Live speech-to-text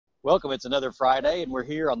Welcome. It's another Friday, and we're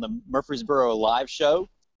here on the Murfreesboro Live Show.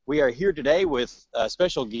 We are here today with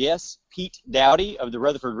special guest Pete Dowdy of the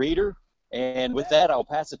Rutherford Reader. And with that, I'll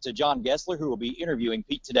pass it to John Gessler, who will be interviewing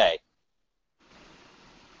Pete today.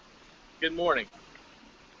 Good morning.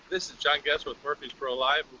 This is John Gessler with Murfreesboro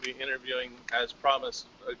Live. We'll be interviewing, as promised,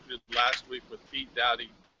 last week with Pete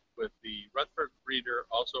Dowdy with the Rutherford Reader,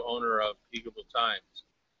 also owner of Eagleville Times.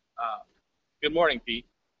 Good morning, Pete.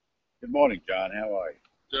 Good morning, John. How are you?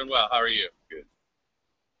 Doing well. How are you? Good.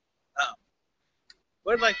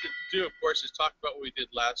 What I'd like to do, of course, is talk about what we did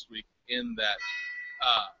last week in that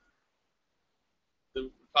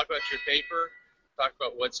talk about your paper, talk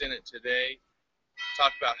about what's in it today,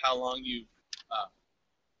 talk about how long you've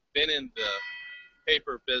been in the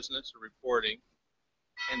paper business or reporting,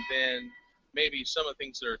 and then maybe some of the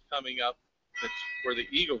things that are coming up for the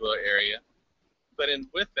Eagleville area. But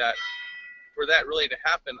with that, for that really to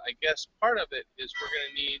happen, I guess part of it is we're going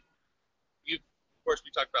to need you. Of course,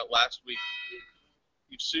 we talked about last week.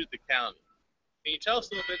 You sued the county. Can you tell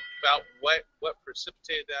us a little bit about what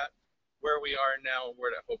precipitated that, where we are now, and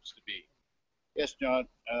where that hopes to be? Yes, John.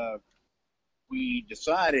 We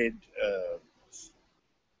decided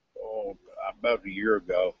about a year or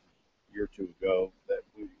two ago, that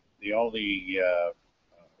the only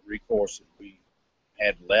recourse that we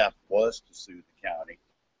had left was to sue the county,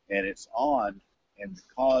 and it's on and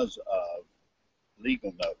because of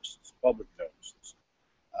legal notices, public notices.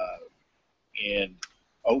 In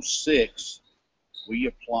 '06, we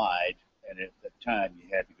applied, and at that time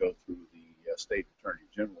you had to go through the state attorney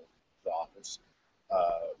general's office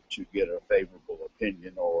to get a favorable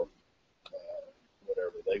opinion or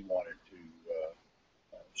whatever they wanted to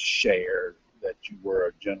share, that you were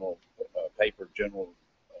a general paper general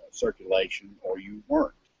circulation or you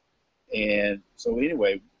weren't. And so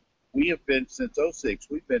anyway, we have been, since '06,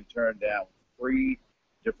 we've been turned down 3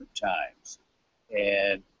 different times.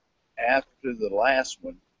 And after the last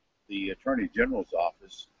one, the Attorney General's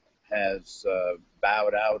office has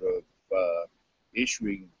bowed out of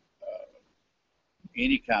issuing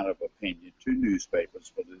any kind of opinion to newspapers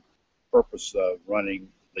for the purpose of running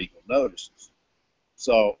legal notices.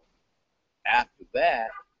 So after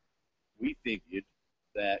that, we figured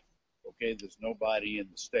that, okay, there's nobody in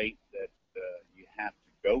the state that you have to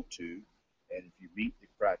go to, and if you meet the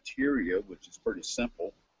criteria, which is pretty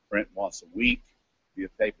simple, print once a week, be a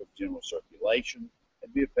paper of general circulation,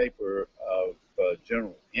 and be a paper of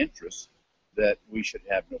general interest, that we should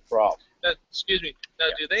have no problem. Excuse me. Now,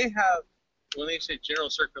 Yeah. do they have, when they say general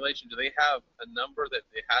circulation, do they have a number that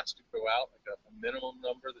it has to go out, like a minimum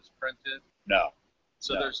number that's printed? No.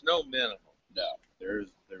 So No. there's no minimum. No, there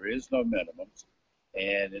is no minimums,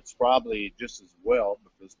 and it's probably just as well,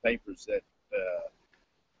 because papers that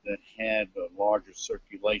had a larger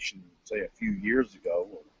circulation, say a few years ago,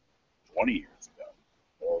 or 20 years ago,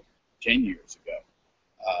 or 10 years ago,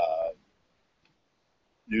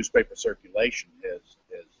 newspaper circulation has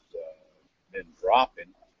been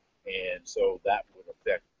dropping, and so that would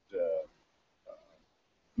affect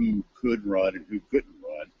who could run and who couldn't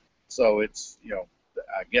run. So it's,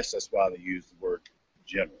 I guess that's why they use the word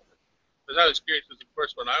general. Because I was curious, because of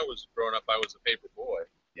course when I was growing up, I was a paper boy.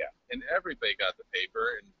 Yeah. And everybody got the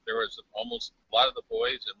paper, and there was almost a lot of the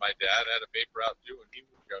boys, and my dad had a paper out too when he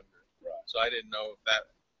was younger. Right. So I didn't know if that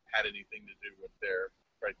had anything to do with their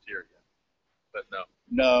criteria. But no.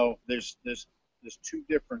 No, there's 2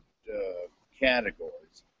 different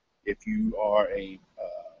categories. If you are a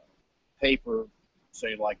paper,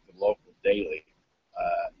 say like the local daily,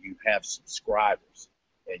 you have subscribers,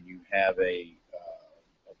 and you have a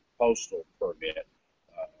postal permit,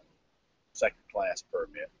 second class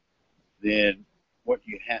permit, then what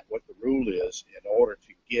the rule is, in order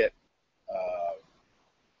to get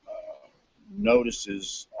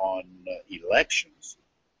notices on elections,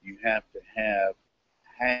 you have to have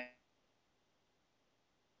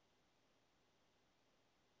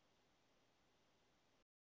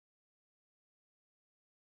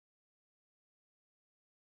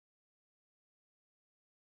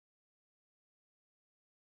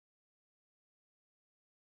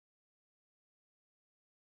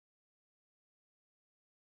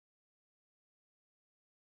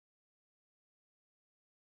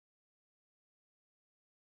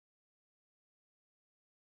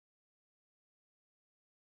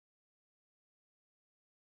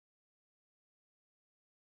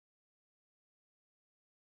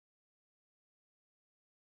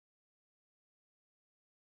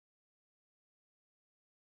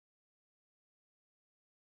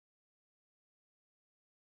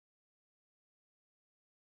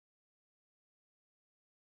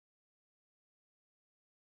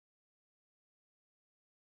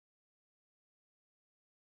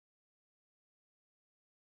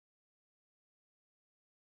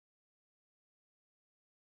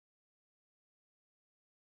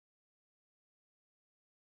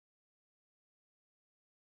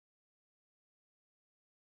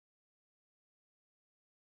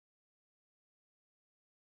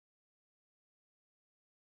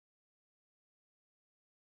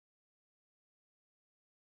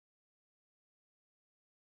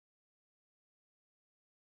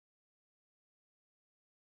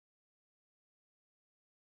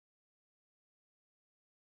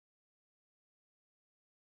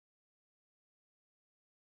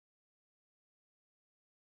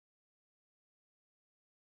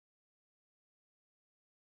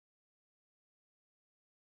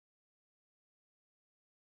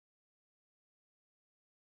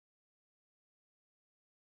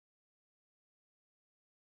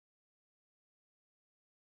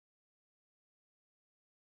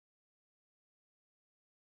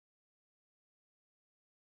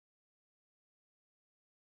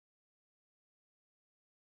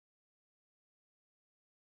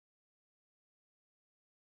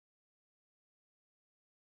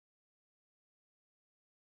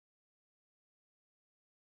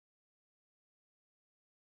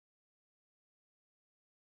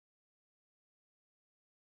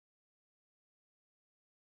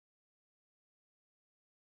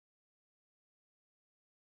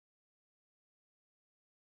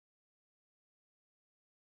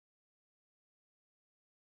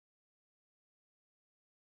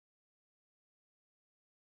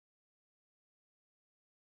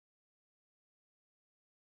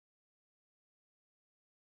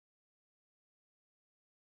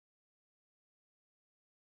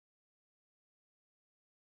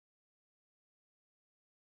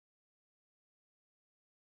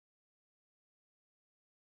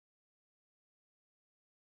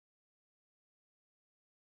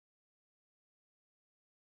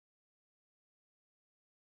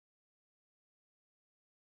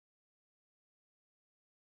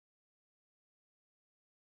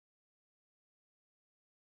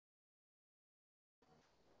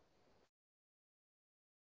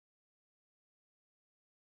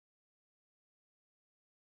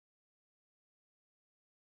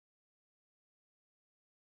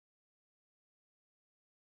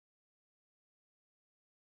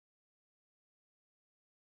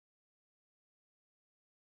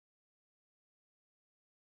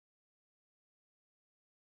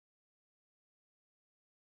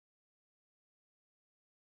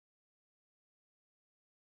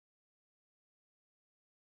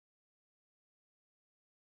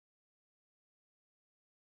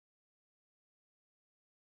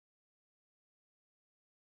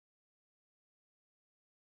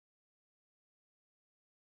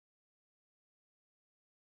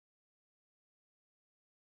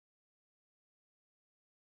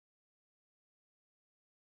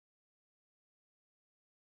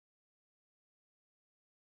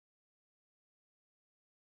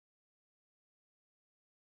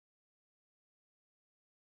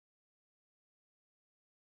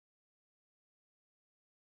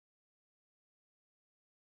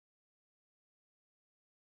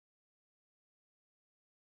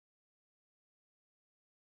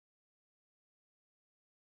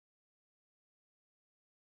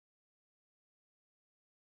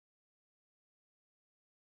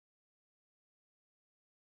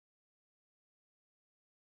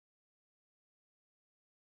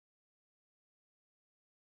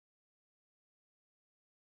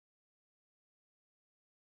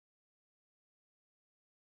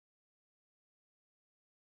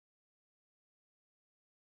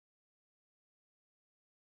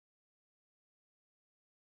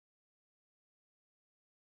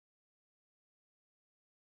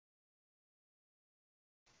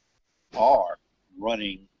are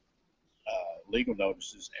running legal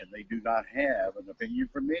notices, and they do not have an opinion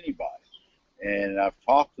from anybody. And I've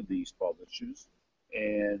talked to these publishers,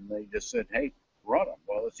 and they just said, "Hey, run them."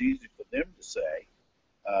 Well, it's easy for them to say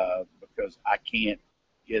because I can't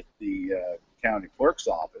get the county clerk's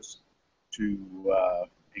office to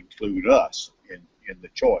include us in the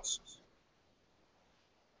choices.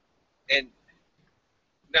 And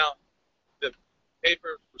now the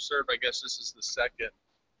paper was served. I guess this is the second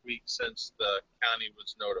week since the county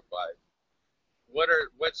was notified.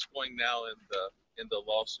 What's going now in the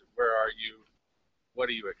lawsuit? Where are you? What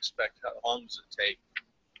do you expect? How long does it take?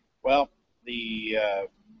 Well, it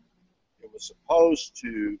was supposed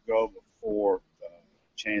to go before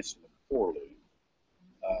Chancellor Corlew.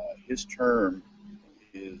 His term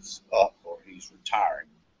is up, or he's retiring,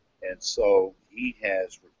 and so he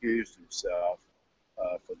has recused himself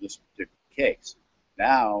for this particular case.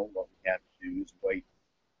 Now, what we have to do is wait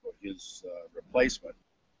for his replacement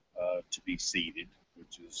to be seated,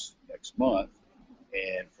 which is next month.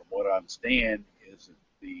 And from what I understand, is that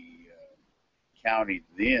the county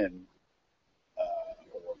then,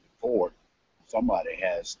 or the court, somebody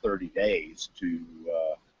has 30 days to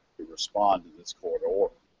respond to this court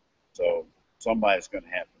order. So somebody's going to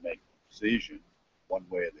have to make a decision one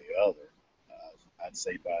way or the other. I'd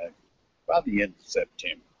say by the end of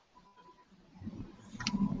September.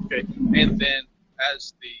 Okay, and then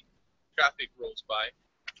as the traffic rolls by,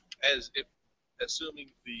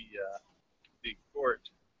 assuming the court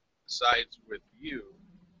sides with you,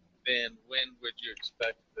 then when would you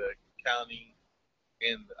expect the county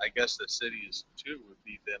and I guess the cities too would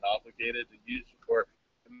be then obligated to use or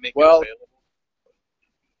make it available?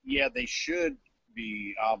 Yeah, they should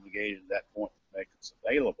be obligated at that point to make it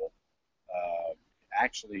available.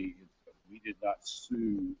 Actually, we did not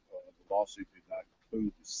sue, the lawsuit did not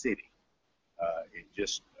include the city. It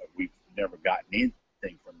just, we've never gotten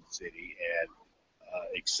anything from the city, and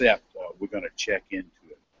except we're going to check into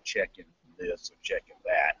it, check into this or check in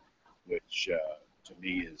that, which to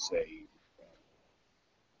me is a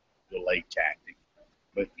delay tactic.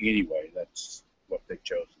 But anyway, that's what they've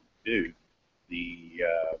chosen to do. The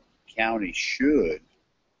county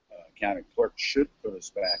clerk should put us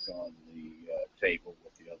back on the table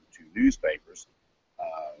with the other two newspapers,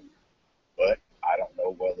 but I don't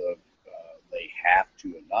know whether they have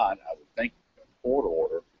to or not. I would think a court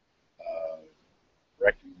order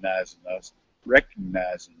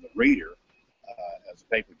recognizing the reader as a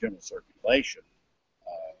paper general circulation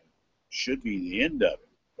should be the end of it,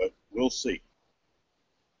 but we'll see.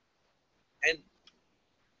 And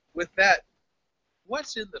with that,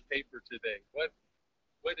 what's in the paper today?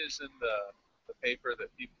 What is in the paper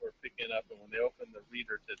that people are picking up, and when they open the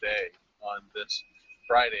reader today on this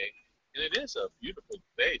Friday, and it is a beautiful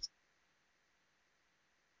day.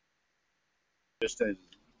 Just as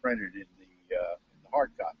printed in the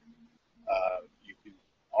hard copy. You can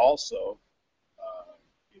also,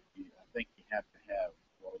 I think you have to have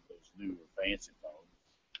one of those newer fancy phones.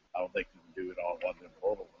 I don't think you can do it on one of them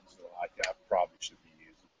little ones, so I probably should be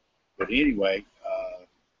using. But anyway,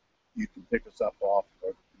 you can pick us up off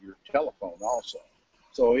of your telephone also.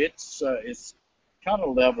 So it's kind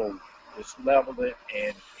of leveled. It's leveled it,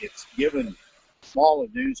 and it's given smaller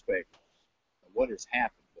newspapers what has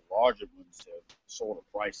happened. The larger ones have sort of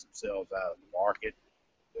priced themselves out of the market.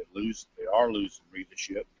 They are losing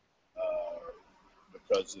readership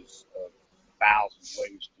because there's 1,000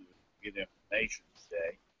 ways to get information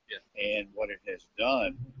today. Yeah. And what it has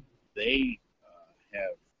done, they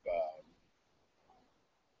have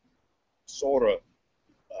sort of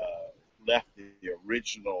left the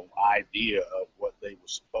original idea of what they were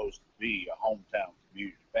supposed to be, a hometown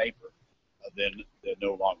community paper. Then they're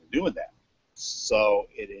no longer doing that. So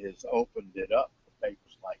it has opened it up for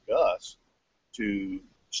papers like us to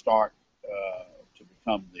start to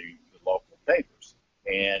become the local papers,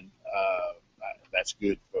 and that's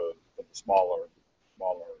good for the smaller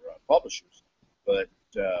publishers. But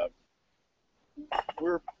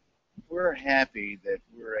we're happy that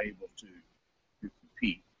we're able to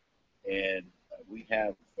compete, and we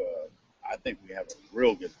have I think we have a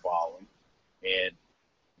real good following, and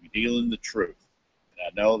we deal in the truth. And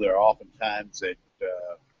I know there are often times that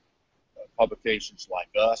publications like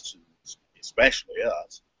us, and especially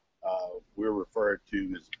us, we're referred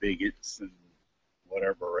to as bigots and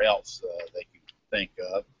whatever else they can think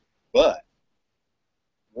of. But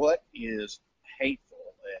what is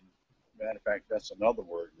hateful, and matter of fact, that's another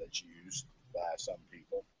word that's used by some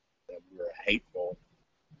people, that we're a hateful,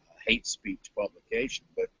 hate speech publication.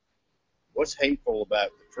 But what's hateful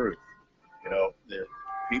about the truth? You know, the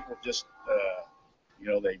people just, you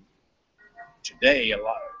know, today a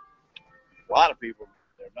lot of a lot of people,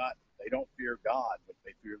 they don't fear God, but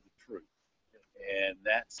they fear the truth. And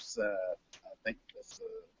that's, I think that's a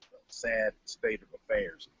sad state of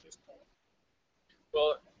affairs at this point.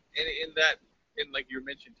 Well, in like you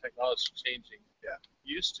mentioned, technology changing. Yeah.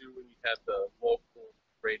 Used to, when you had the local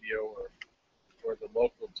radio or the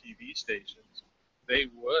local TV stations, they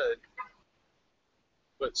would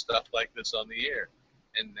put stuff like this on the air.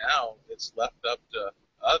 And now it's left up to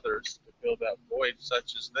others to fill that void,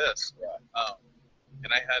 such as this. Right.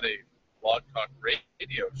 And I had a blog talk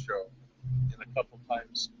radio show, and a couple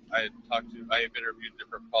times I have interviewed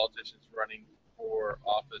different politicians running for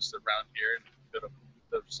office around here, and go to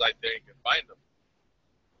the site there, you can find them.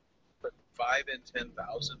 But 5,000 and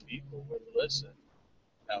 10,000 people would listen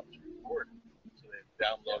out to record it. So they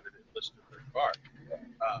downloaded it and listened to their car.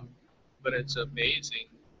 But it's amazing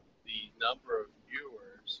the number of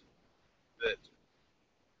viewers that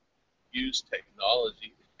use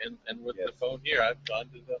technology. And with the phone here, I've gone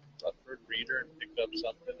to the Rutherford Reader and picked up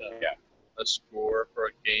something, a score for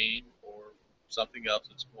a game or something else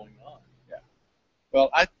that's going on. Yeah. Well,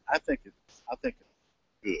 I think it's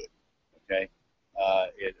good. Okay.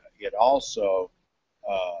 It also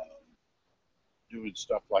doing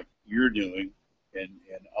stuff like you're doing and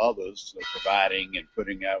others providing and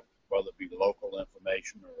putting out, whether it be local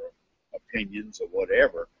information or opinions or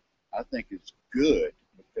whatever. I think it's good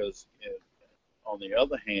because on the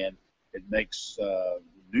other hand, it makes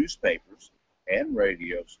newspapers and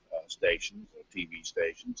radio stations or TV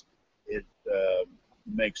stations, it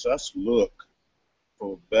makes us look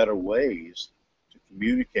for better ways to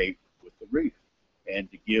communicate with the reader and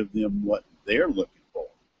to give them what they're looking for.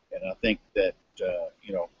 And I think that, a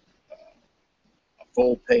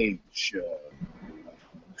full page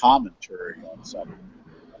commentary on something,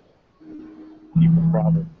 people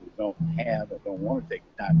probably don't have or don't want to take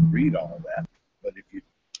the time to read all of that. But if you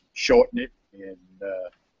shorten it and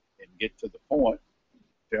get to the point,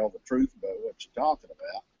 tell the truth about what you're talking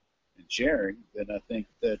about and sharing, then I think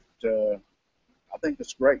that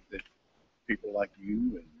it's great that people like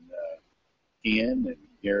you and Ken and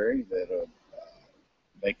Gary that are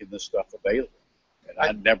making this stuff available. And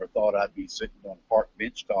I never thought I'd be sitting on a park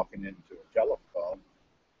bench talking into a telephone.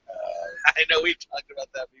 I know we talked about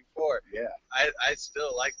that before. Yeah. I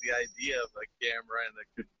still like the idea of a camera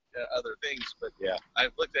and the other things, but yeah,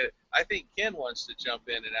 I've looked at it. I think Ken wants to jump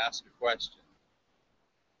in and ask a question.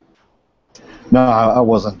 No, I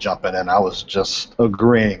wasn't jumping in. I was just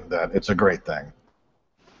agreeing that it's a great thing.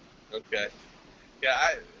 Okay. Yeah,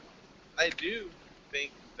 I do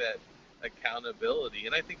think that accountability,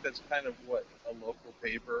 and I think that's kind of what a local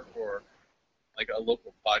paper or like a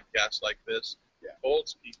local podcast like this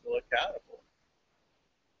holds people accountable.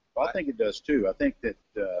 Well, I think it does too. I think that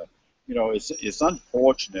it's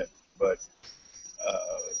unfortunate, but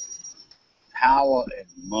power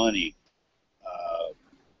and money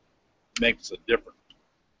makes a different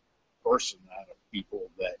person out of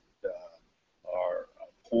people that are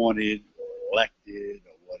appointed or elected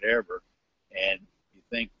or whatever. And you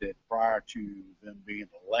think that prior to them being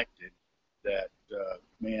elected, that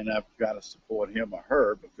man, I've got to support him or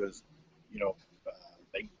her because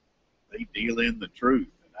they deal in the truth,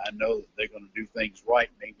 and I know that they're going to do things right.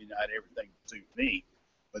 Maybe not everything suit me,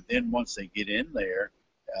 but then once they get in there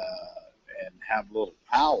and have a little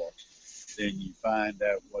power, then you find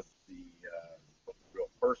out what the real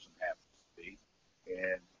person happens to be,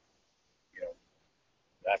 and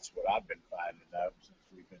that's what I've been finding out since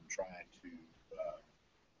we've been trying to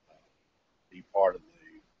be part of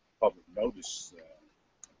the public notice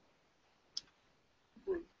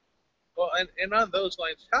group. Well, and on those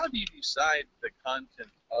lines, how do you decide the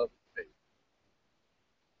content of the paper?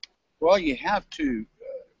 Well, you have to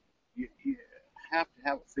you have to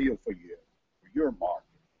have a feel for your market,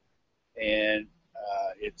 and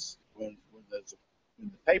it's when the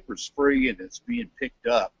paper's free and it's being picked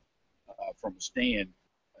up from a stand,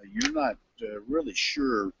 you're not really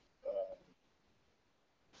sure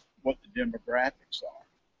what the demographics are,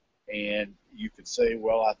 and you could say,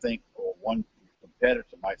 well, I think, or one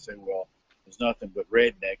competitor might say, well, there's nothing but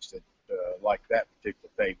rednecks that like that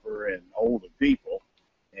particular paper and older people,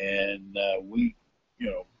 and we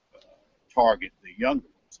target the younger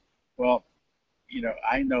ones. Well,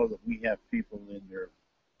 I know that we have people in their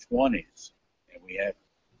 20s, and we have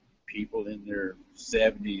people in their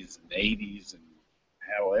 70s and 80s and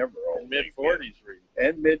however old. Mid-40s reading.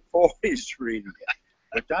 And mid-40s reading it.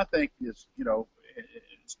 Which I think is,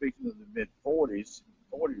 speaking of the mid-40s,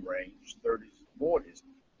 40 range, 30s and 40s,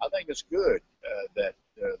 I think it's good that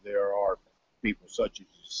there are people such as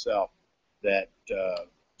yourself that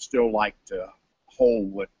still like to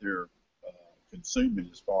hold what they're consuming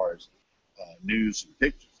as far as news and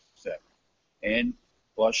pictures, etc. And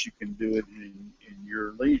plus, you can do it in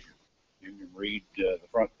your leisure. You can read the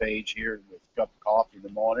front page here with a cup of coffee in the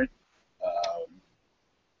morning,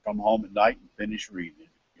 come home at night and finish reading it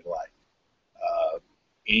if you like.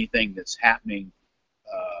 Anything that's happening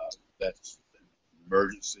that's an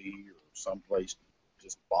emergency or someplace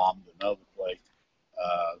just bombed another place,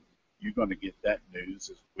 you're going to get that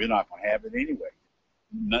news. We're not going to have it anyway.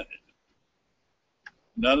 None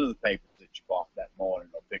of the papers that you bought that morning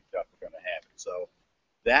or picked up are going to have it. So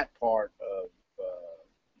that part of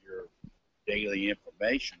your daily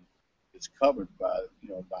information is covered by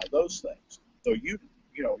by those things. So you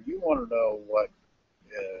want to know what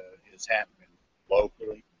is happening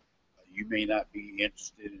locally. You may not be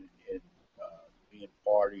interested in being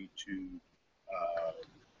party to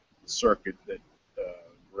the circuit that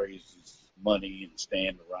raises money and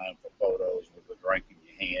stand around for photos with a drink in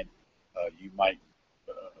your hand. You might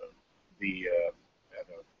be at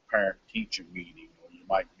a parent-teacher meeting, or you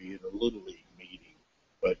might be at a Little League meeting,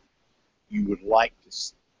 but you would like to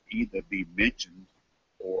either be mentioned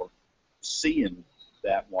or seeing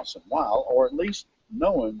that once in a while, or at least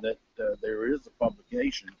knowing that there is a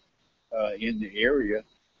publication in the area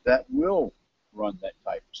that will run that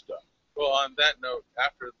type of stuff. Well, on that note,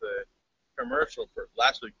 after the commercial for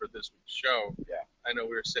last week for this week's show, Yeah. I know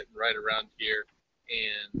we were sitting right around here,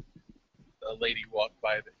 and a lady walked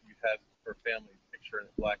by that you had her family picture in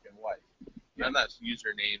black and white. Yeah. I'm not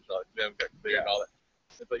usernames, we haven't got clear and all that.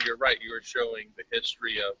 But you're right, you were showing the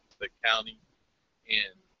history of the county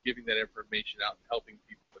and giving that information out and helping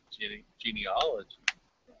people with genealogy.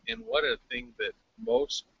 And what a thing that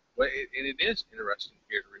and it is interesting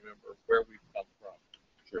here to remember where we've come from.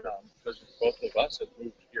 Sure. Because both of us have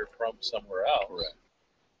moved here from somewhere else. Correct.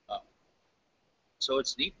 So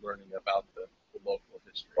it's neat learning about the local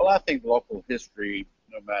history. Well, I think local history,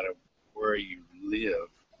 no matter where you live,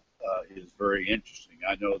 is very interesting.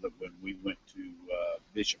 I know that when we went to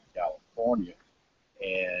Bishop, California,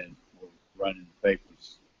 and were running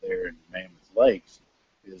papers there in Mammoth Lakes,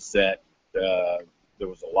 is that there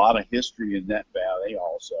was a lot of history in that valley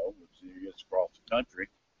also, which is across the country.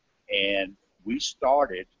 And we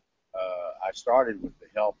started, I started with the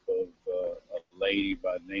help of a lady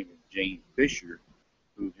by the name of Jane Fisher,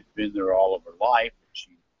 who had been there all of her life.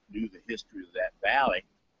 She knew the history of that valley.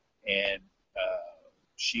 And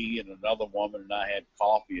she and another woman and I had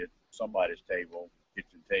coffee at somebody's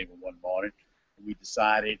kitchen table one morning. And we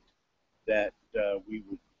decided that we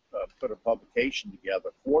would put a publication together,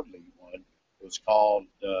 a quarterly one. It was called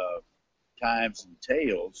Times and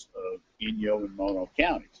Tales of Inyo and Mono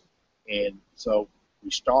Counties. And so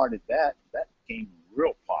we started that. That became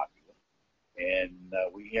real popular. And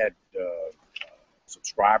we had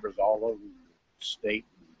subscribers all over the state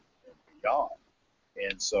and beyond.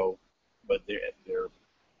 And so, but there are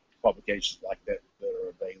publications like that that are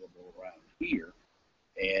available around here.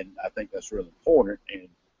 And I think that's really important. And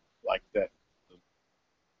like that,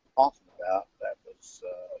 talking about, that was,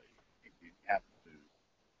 if you happen to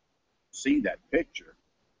see that picture,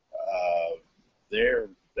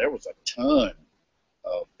 there was a ton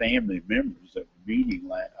of family members that were meeting.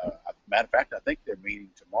 Matter of fact, I think they're meeting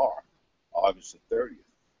tomorrow, August the 30th.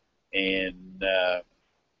 And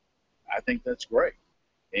I think that's great.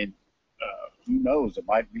 And who knows, it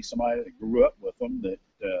might be somebody that grew up with them that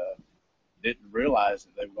didn't realize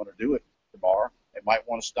that they were going to do it tomorrow. They might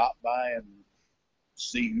want to stop by and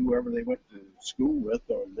see whoever they went to school with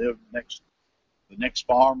or live the next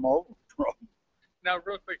farm over from. Now,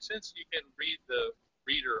 real quick, since you can read the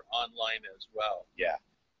reader online as well. Yeah.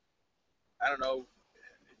 I don't know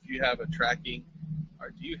if you have a tracking, or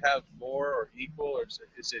do you have more or equal, or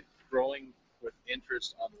is it growing with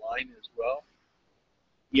interest online as well?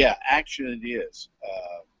 Yeah, actually it is.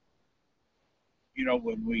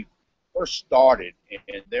 When we first started,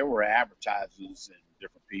 and there were advertisers and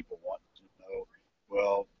different people wanting to know,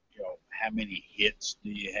 well, how many hits do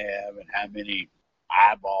you have and how many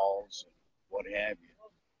eyeballs and what have you.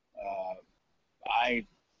 I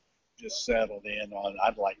just settled in on,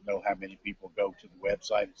 I'd like to know how many people go to the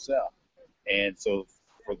website itself. And so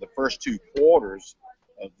for the first 2 quarters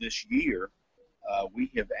of this year, we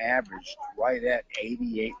have averaged right at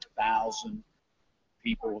 88,000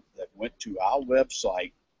 people that went to our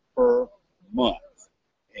website per month.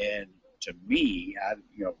 And to me,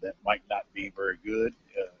 that might not be very good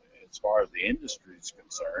as far as the industry is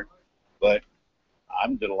concerned, but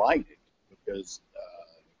I'm delighted because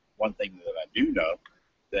one thing that I do know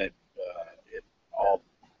that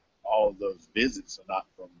all of those visits are not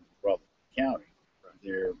from Rutherford County.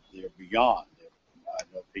 They're beyond. I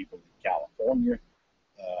know people in California,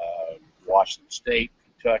 Washington State,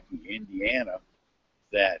 Kentucky, Indiana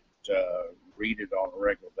that read it on a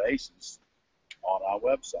regular basis on our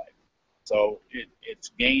website. So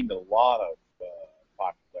it's gained a lot of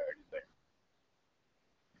popularity there.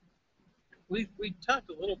 We talked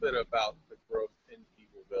a little bit about the growth in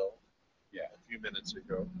Eagleville a few minutes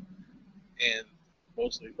ago, and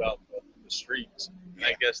mostly about the streets. And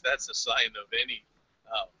I guess that's a sign of any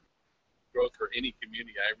growth for any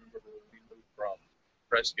community. I remember when we moved from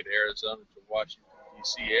Prescott, Arizona to Washington,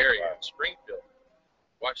 D.C. area, Springfield.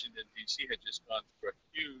 Washington, D.C. had just gone through a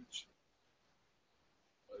huge,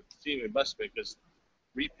 it must have been because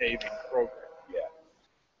repaving program. Yeah.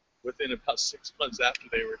 Within about 6 months after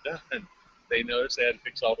they were done, they noticed they had to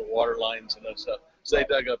fix all the water lines and that stuff. So they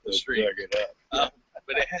dug up the street. Dug it up.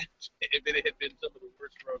 But it had been some of the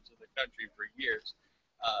worst roads in the country for years.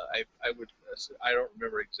 I don't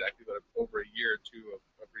remember exactly, but over a year or two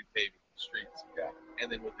of repaving the streets. Yeah.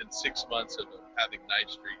 And then within 6 months of having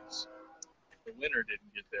nice streets, the winter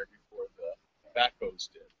didn't get there before the backhoes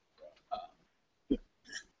did.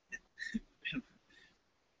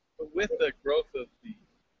 But with the growth of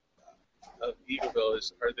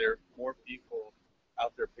Eagleville, are there more people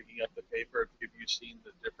out there picking up the paper? Have you seen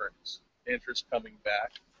the difference, interest coming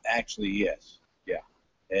back? Actually, yes. Yeah.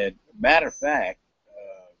 And matter of fact,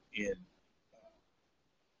 in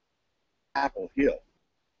Apple Hill,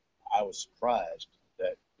 I was surprised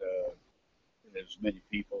that there's many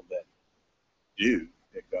people that do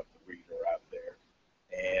pick up the reader out there.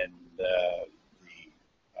 And the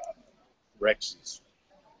Rex's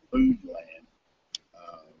Foodland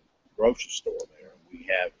grocery store there, we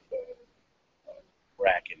have a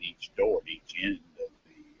rack at each door, at each end of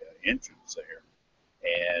the entrance there.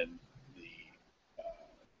 And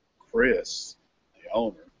Chris, the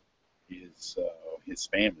owner, his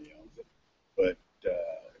family owns it, but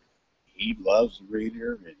he loves the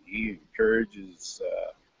reader, and he encourages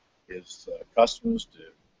his customers to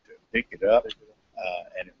pick it up.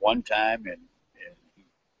 And at one time, and he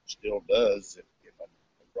still does, if I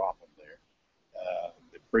drop them there,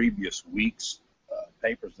 the previous week's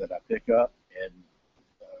papers that I pick up and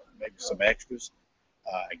maybe some extras,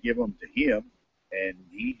 I give them to him, and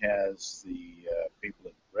he has the people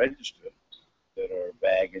at the register that are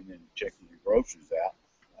bagging and checking the groceries out,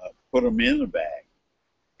 put them in the bag.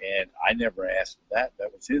 And I never asked that.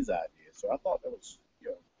 That was his idea. So I thought that was,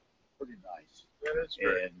 pretty nice. That is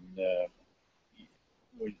great. And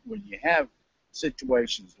when you have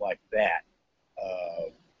situations like that,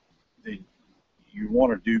 then you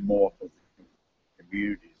want to do more for the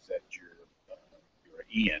communities that you're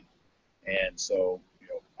in. And so,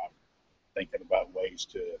 I'm thinking about ways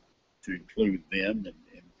to include them,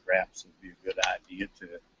 and perhaps it'd be a good idea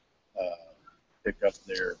to pick up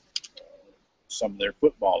some of their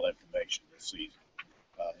football information this season,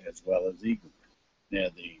 as well as Eagle. Now,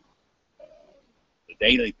 the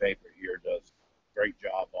daily paper here does a great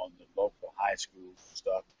job on the local high schools and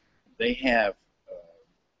stuff. They have,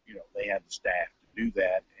 they have the staff to do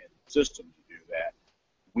that and the system to do that.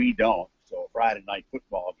 We don't. So a Friday night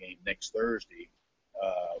football game next Thursday,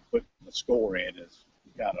 putting the score in is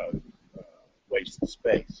kind of waste of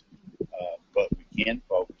space. But we can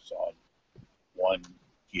focus on one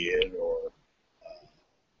kid or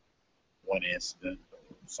one incident or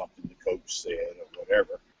something the coach said or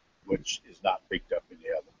whatever, which is not picked up in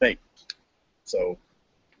the other papers. So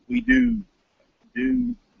we do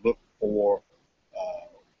look for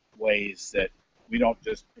ways that we don't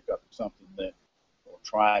just pick up something that or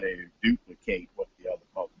try to duplicate what the other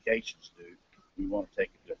publications do. We want to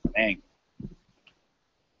take a different angle.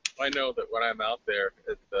 I know that when I'm out there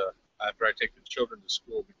after I take the children to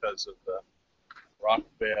school because of the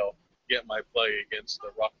Rockvale, get my play against the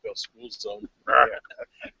Rockvale school zone.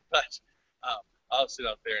 But I'll sit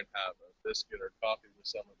out there and have a biscuit or coffee with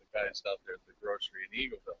some of the guys out there at the grocery in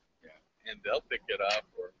Eagleville. Yeah. And they'll pick it up,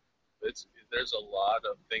 or there's a lot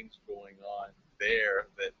of things going on there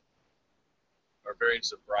that are very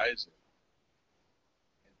surprising.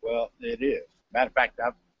 Well, it is. Matter of fact,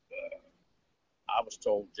 I was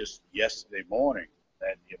told just yesterday morning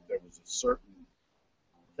that if there was a certain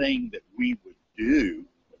thing that we would do,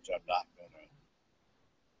 which I'm not going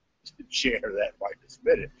to share that right this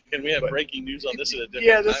minute. Can we have breaking news on this at a different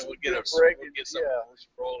Yeah, time? this We'll is get breaking, some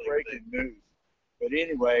rolling breaking news. But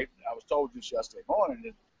anyway, I was told just yesterday morning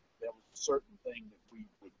that there was a certain thing that we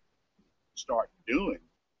would start doing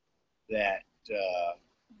that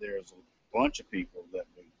there's a bunch of people that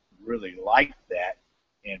would really like that,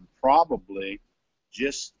 and probably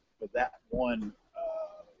just for that one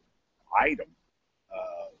item,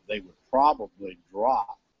 they would probably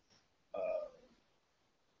drop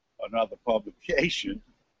another publication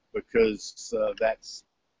because that's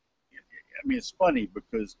I mean, it's funny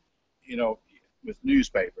because, you know, with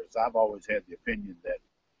newspapers, I've always had the opinion that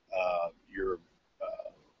your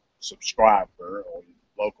subscriber or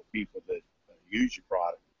local people that use your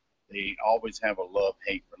product, they always have a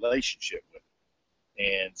love-hate relationship with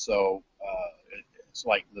it. And so it's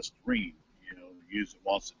like Listerine, you know, you use it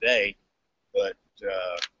once a day, but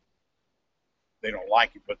they don't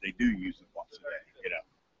like it, but they do use it once a day, you know.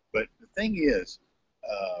 But the thing is,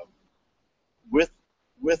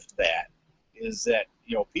 with that, is that,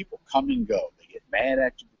 you know, people come and go. They get mad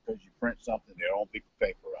at you because you print something, they don't pick the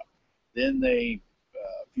paper up. Then they,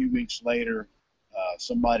 a few weeks later,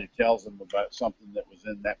 somebody tells them about something that was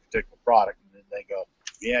in that particular product, and then they go,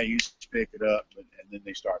 yeah, I used to pick it up, and then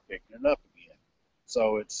they start picking it up again.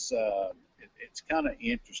 So it's kind of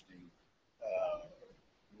interesting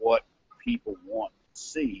what people want to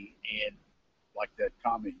see, and like that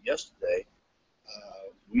comment yesterday,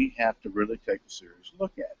 we have to really take a serious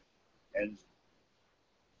look at it, and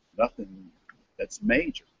nothing that's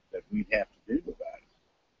major that we'd have to do about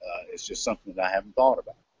it. It's just something that I haven't thought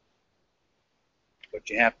about. But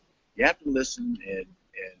you have to listen and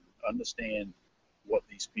understand what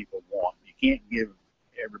these people want. You can't give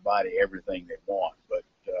everybody everything they want, but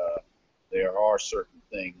there are certain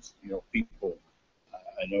things, you know, people,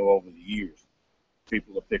 I know over the years,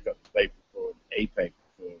 people will pick up the paper for a paper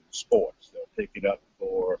for sports. They'll pick it up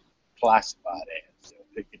for classified ads.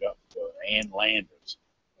 They'll pick it up for Ann Landers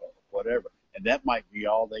or whatever. And that might be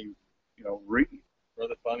all they, you know, read. Or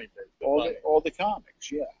the funny bit. Or the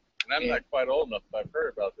comics, yeah. And I'm not quite old enough, but I've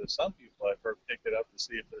heard about this. Some people I've heard pick it up to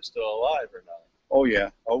see if they're still alive or not. Oh, yeah.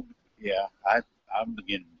 Oh, yeah. I'm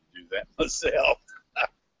beginning to do that myself. I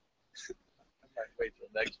might wait till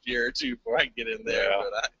next year or two before I get in there, Yeah.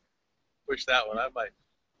 but I push that one. I might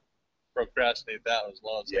procrastinate that one as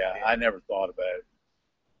long as I Yeah, can. I never thought about it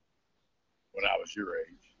when I was your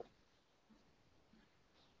age.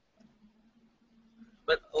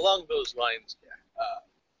 But along those lines,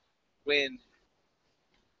 when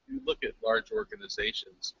you look at large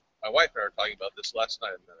organizations, my wife and I were talking about this last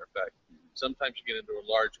night, as a matter of fact. Sometimes you get into a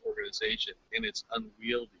large organization and it's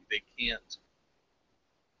unwieldy. They can't,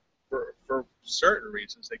 for certain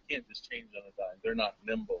reasons, they can't just change on a dime. They're not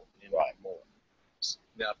nimble anymore.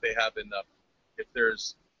 Now, if they have enough, if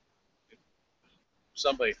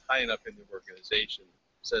somebody high enough in the organization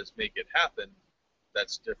says make it happen,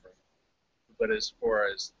 that's different. But as far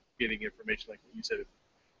as getting information, like you said,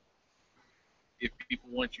 if people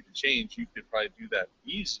want you to change, you could probably do that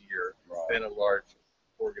easier than a large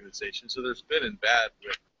organization. So there's good and bad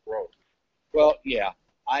with growth. Well, yeah,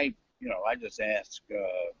 I just asked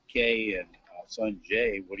Kay and son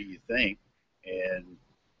Jay, what do you think? And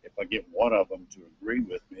if I get one of them to agree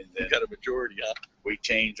with me, then You got a majority, huh? we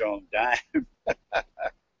change on dime.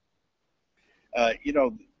 You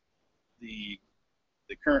know, the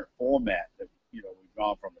current format that, you know, we've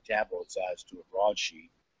gone from a tabloid size to a broadsheet,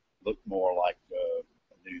 looked more like a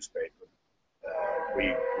newspaper.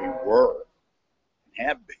 We were and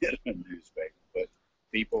have been a newspaper, but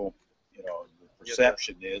people, you know, the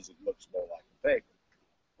perception is it looks more like a paper.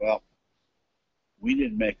 Well, we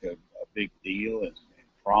didn't make a big deal and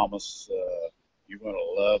promise you're going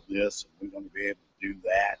to love this and we're going to be able to do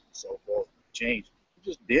that and so forth. We changed. We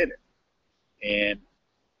just did it. And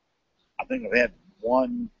I think I've had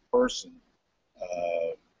one person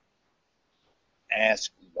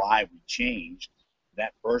ask why we changed.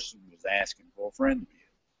 That person was asking for a friend of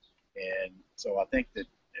his. And so I think that,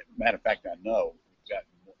 as a matter of fact, I know we've gotten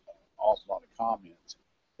an awful lot of comments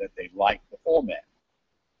that they like the format.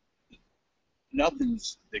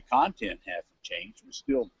 The content hasn't changed. We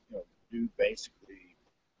still, you know, do basically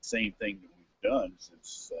the same thing that we've done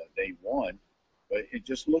since day one, but it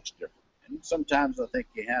just looks different. And sometimes I think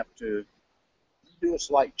you have to do a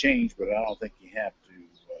slight change, but I don't think you have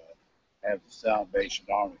to have the Salvation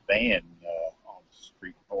Army band on the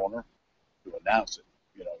street corner to announce it.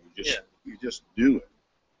 You know, you just do it.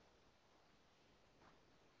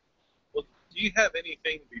 Well, do you have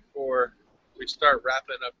anything before we start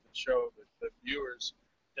wrapping up the show that the viewers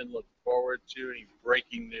can look forward to, any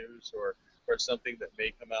breaking news or something that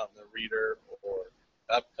may come out in the Reader or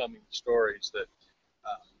upcoming stories that,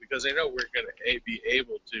 because I know we're going to be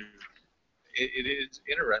able to, it is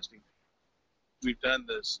interesting. We've done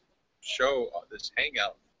this show, this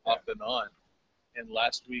hangout off and on, and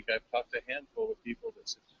last week I've talked to a handful of people that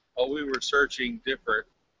said, oh, we were searching different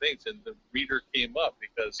things, and the Reader came up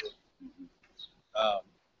because of,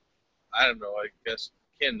 I don't know, I guess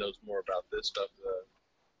Ken knows more about this stuff, the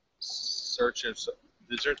searches.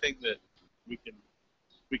 Is there anything that we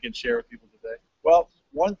can share with people today? Well,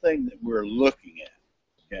 one thing that we're looking at,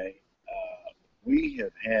 okay, we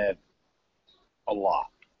have had a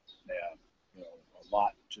lot. Now, you know, a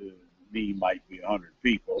lot to me might be 100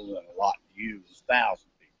 people, and a lot to you is 1,000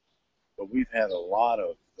 people. But we've had a lot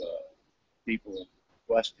of people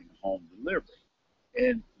requesting home delivery,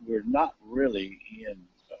 and we're not really in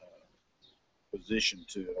position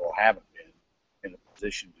to, or haven't been in a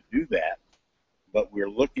position to do that. But we're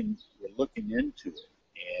looking into it,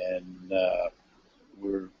 and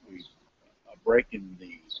we are breaking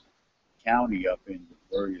the county up into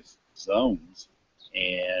various zones,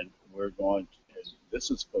 and we're going to, and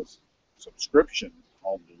this is for subscription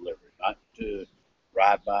home delivery, not to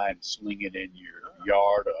ride by and sling it in your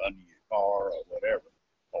yard or under your car or whatever,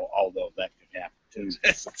 although that could happen too,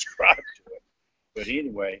 to subscribe to it. But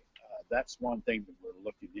anyway, that's one thing that we're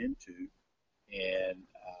looking into, and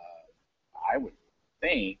I would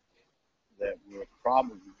think that we're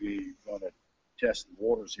probably going to test the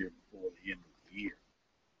waters here before the end of the year.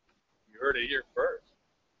 You heard it here first.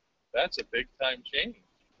 That's a big time change.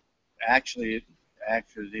 Actually, it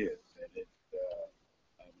is, and it's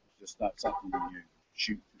just not something you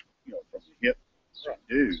shoot, from the hip to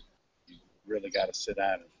do. You really got to sit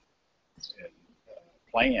down and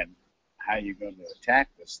plan how you're going to attack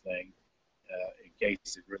this thing in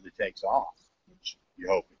case it really takes off, which you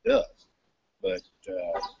hope it does. But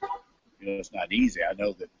it's not easy. I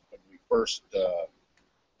know that when we first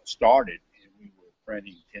started, we were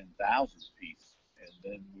printing 10,000 pieces, and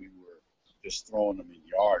then we were just throwing them in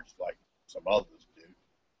yards like some others do,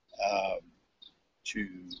 to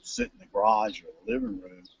sit in the garage or the living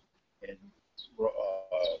room and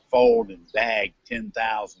fold and bag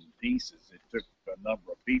 10,000 pieces. It took a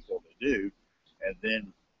number of people to do, and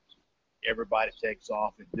then everybody takes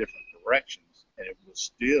off in different directions, and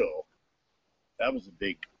that was a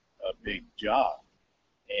big job.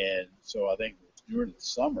 And so I think it was during the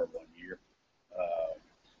summer one year,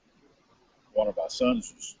 one of our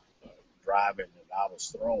sons was driving and I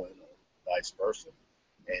was throwing, or vice versa,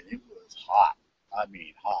 and it was hot. I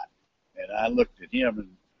mean, hot. And I looked at him,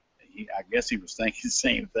 and I guess he was thinking the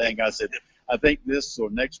same thing. I said, I think this or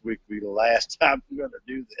next week will be the last time I'm going to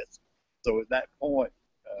do this. So at that point,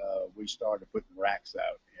 we started putting racks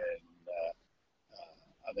out, and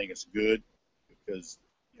I think it's good because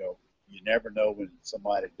you never know when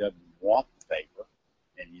somebody doesn't want the paper,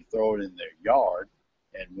 and you throw it in their yard,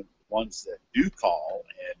 and with the ones that do call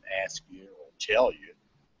and ask you or tell you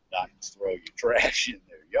not to throw your trash in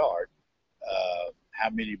their yard, how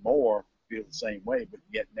many more feel the same way but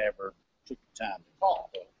yet never took the time to call?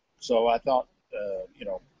 So I thought,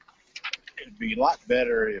 it'd be a lot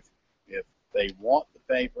better if they want the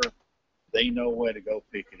paper, they know where to go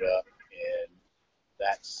pick it up, and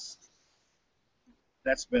that's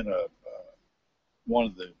been one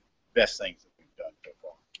of the best things that we've done so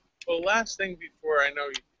far. Well, last thing before I know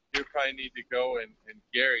you probably need to go, and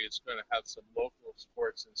Gary is going to have some local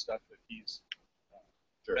sports and stuff that he's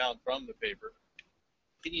found from the paper.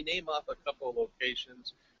 Can you name off a couple of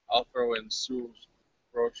locations? I'll throw in Sewell's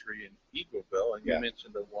Grocery in Eagleville, and you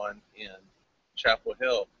mentioned the one in Chapel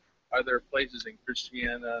Hill. Are there places in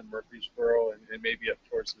Christiana, Murfreesboro, and maybe up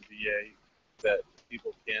towards the VA that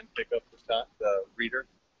people can pick up the reader?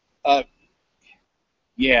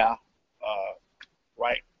 Yeah,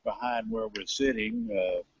 right behind where we're sitting,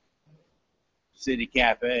 City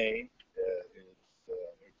Cafe is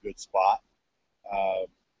a good spot.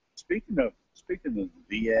 Speaking of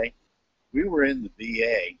the VA, we were in the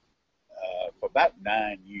VA for about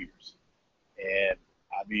 9 years, and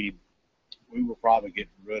I mean, we were probably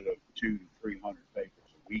getting rid of 200 to 300 papers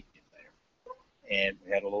a week in there, and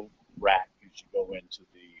we had a little rack as you go into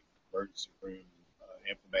the emergency room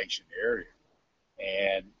information area,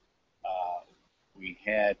 and we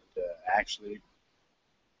had actually,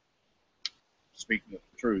 speaking of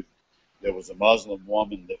the truth, there was a Muslim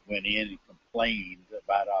woman that went in and complained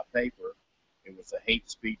about our paper. It was a hate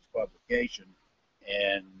speech publication,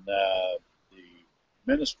 and the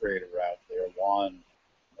administrator out there, Juan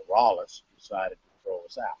Morales, decided to throw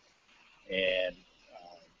us out. And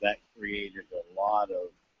that created a lot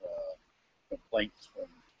of complaints from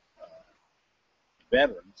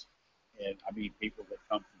veterans, and I mean people that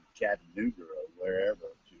come from Chattanooga or wherever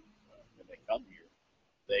to when they come here,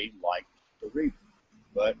 they like to read,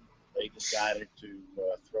 but they decided to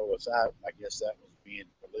throw us out. I guess that was being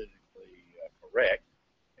politically correct,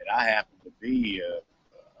 and I happen to be a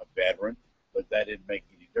veteran, but that didn't make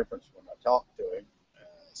any difference when I talked to him.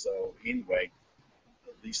 So anyway,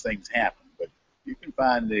 these things happen, but you can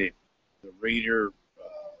find the reader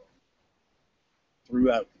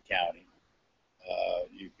throughout the county.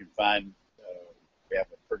 You can find we have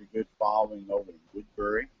a pretty good following over in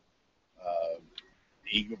Woodbury,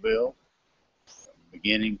 Eagleville,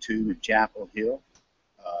 beginning to in Chapel Hill,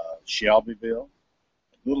 Shelbyville,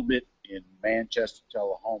 a little bit in Manchester,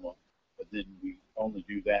 Tullahoma, but then we only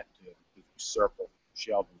do that to circle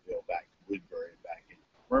Shelbyville back to Woodbury and back into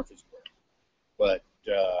Murfreesboro. But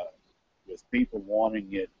with people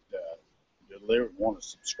wanting it delivered, want to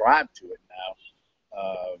subscribe to it now,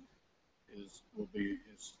 is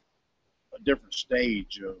a different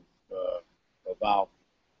stage of about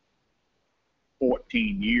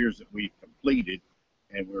 14 years that we've completed,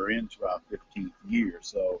 and we're into our 15th year.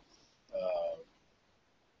 So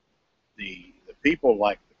the people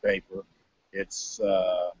like the paper. It's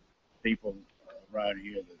people around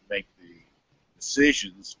here that make the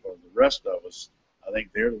decisions for the rest of us. I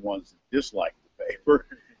think they're the ones that dislike the paper,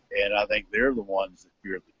 and I think they're the ones that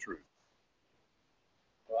fear the truth.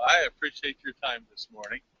 Well, I appreciate your time this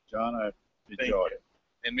morning. John, I enjoyed it.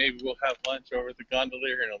 And maybe we'll have lunch over at the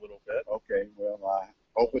Gondolier in a little bit. Okay, well, I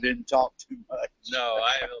hope I didn't talk too much. No,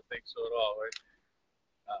 I don't think so at all.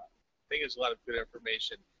 I think it's a lot of good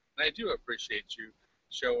information. And I do appreciate you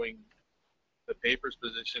showing the paper's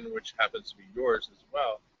position, which happens to be yours as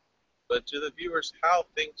well, but to the viewers how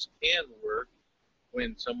things can work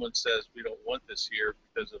when someone says we don't want this here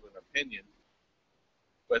because of an opinion.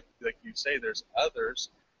 But like you say, there's others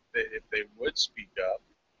that if they would speak up,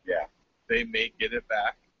 yeah, they may get it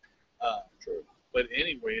back. True. But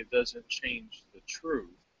anyway, it doesn't change the truth.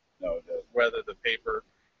 No, it doesn't. Whether the paper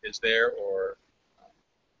is there or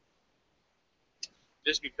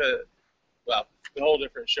just because, well, a whole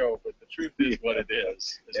different show, but the truth is what it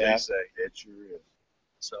is, as they say. It sure is.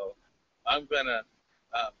 So I'm going to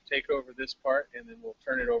take over this part, and then we'll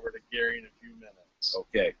turn it over to Gary in a few minutes.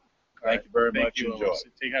 Okay. All Thank you very Thank much. you. Enjoy.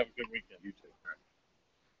 Have a good weekend. You too.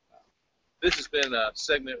 This has been a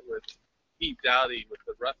segment with Pete Dowdy with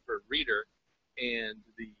the Rutherford Reader, and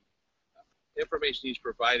the information he's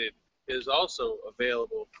provided is also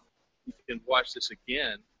available. You can watch this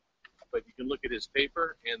again, but you can look at his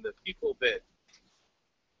paper, and the people that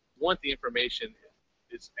want the information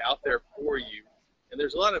is out there for you. And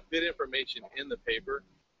there's a lot of good information in the paper.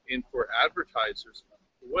 And for advertisers,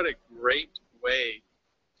 what a great way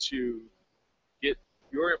to get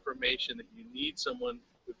your information that you need someone,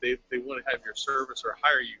 if they want to have your service or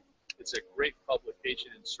hire you. It's a great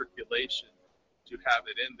publication in circulation to have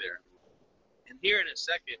it in there. And here in a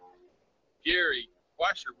second, Gary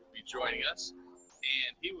Washer will be joining us,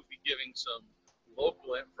 and he will be giving some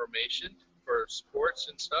local information for sports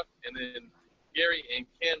and stuff. And then Gary and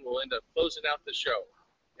Ken will end up closing out the show.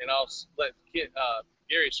 And I'll let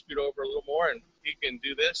Gary scoot over a little more, and he can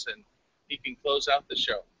do this, and he can close out the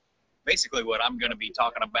show. Basically, what I'm going to be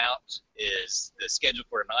talking about is the schedule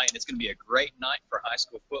for tonight, and it's going to be a great night for high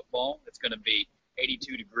school football. It's going to be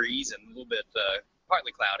 82 degrees and a little bit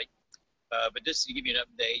partly cloudy. But just to give you an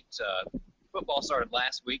update, football started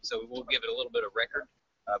last week, so we'll give it a little bit of record.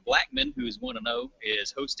 Blackman, who is 1-0,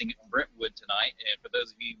 is hosting Brentwood tonight. And for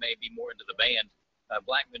those of you who may be more into the band,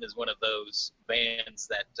 Blackman is one of those bands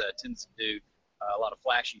that tends to do a lot of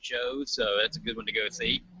flashy shows, so that's a good one to go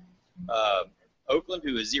see. Oakland,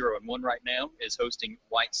 who is 0-1 right now, is hosting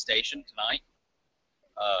White Station tonight.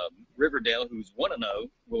 Riverdale, who's 1-0,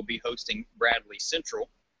 will be hosting Bradley Central.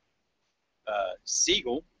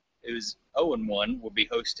 Siegel, who's 0-1, will be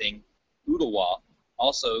hosting Ooltewah.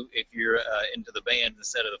 Also, if you're into the band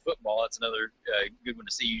instead of the football, that's another good one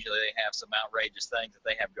to see. Usually they have some outrageous things that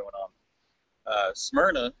they have going on.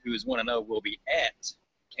 Smyrna, who is 1-0, will be at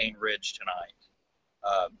Cane Ridge tonight.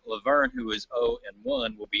 Laverne, who is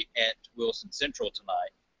 0-1, will be at Wilson Central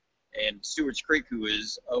tonight. And Stewart's Creek, who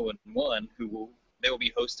is 0-1, they will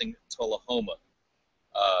be hosting Tullahoma.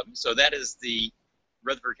 So that is the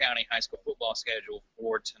Rutherford County High School football schedule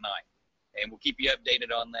for tonight. And we'll keep you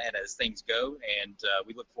updated on that as things go. And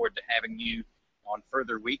we look forward to having you on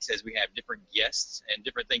further weeks as we have different guests and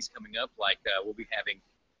different things coming up. Like we'll be having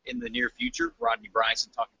in the near future Rodney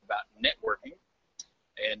Bryson talking about networking.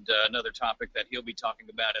 And another topic that he'll be talking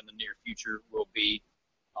about in the near future will be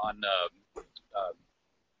on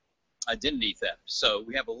identity theft. So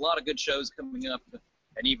we have a lot of good shows coming up,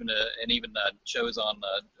 and even shows on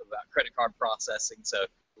about credit card processing. So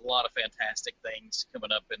a lot of fantastic things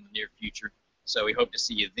coming up in the near future. So we hope to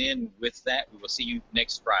see you then. With that, we will see you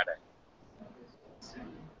next Friday.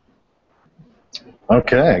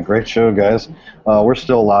 Okay, great show, guys. We're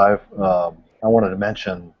still live. I wanted to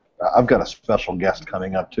mention I've got a special guest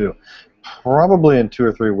coming up, too, probably in 2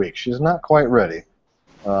 or 3 weeks. She's not quite ready,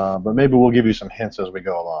 but maybe we'll give you some hints as we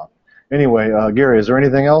go along. Anyway, Gary, is there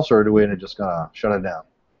anything else, or are we just going to shut it down?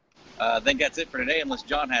 I think that's it for today, unless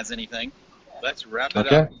John has anything. Let's wrap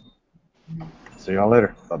it up. Okay. See y'all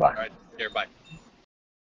later. Bye-bye. All right, here, bye.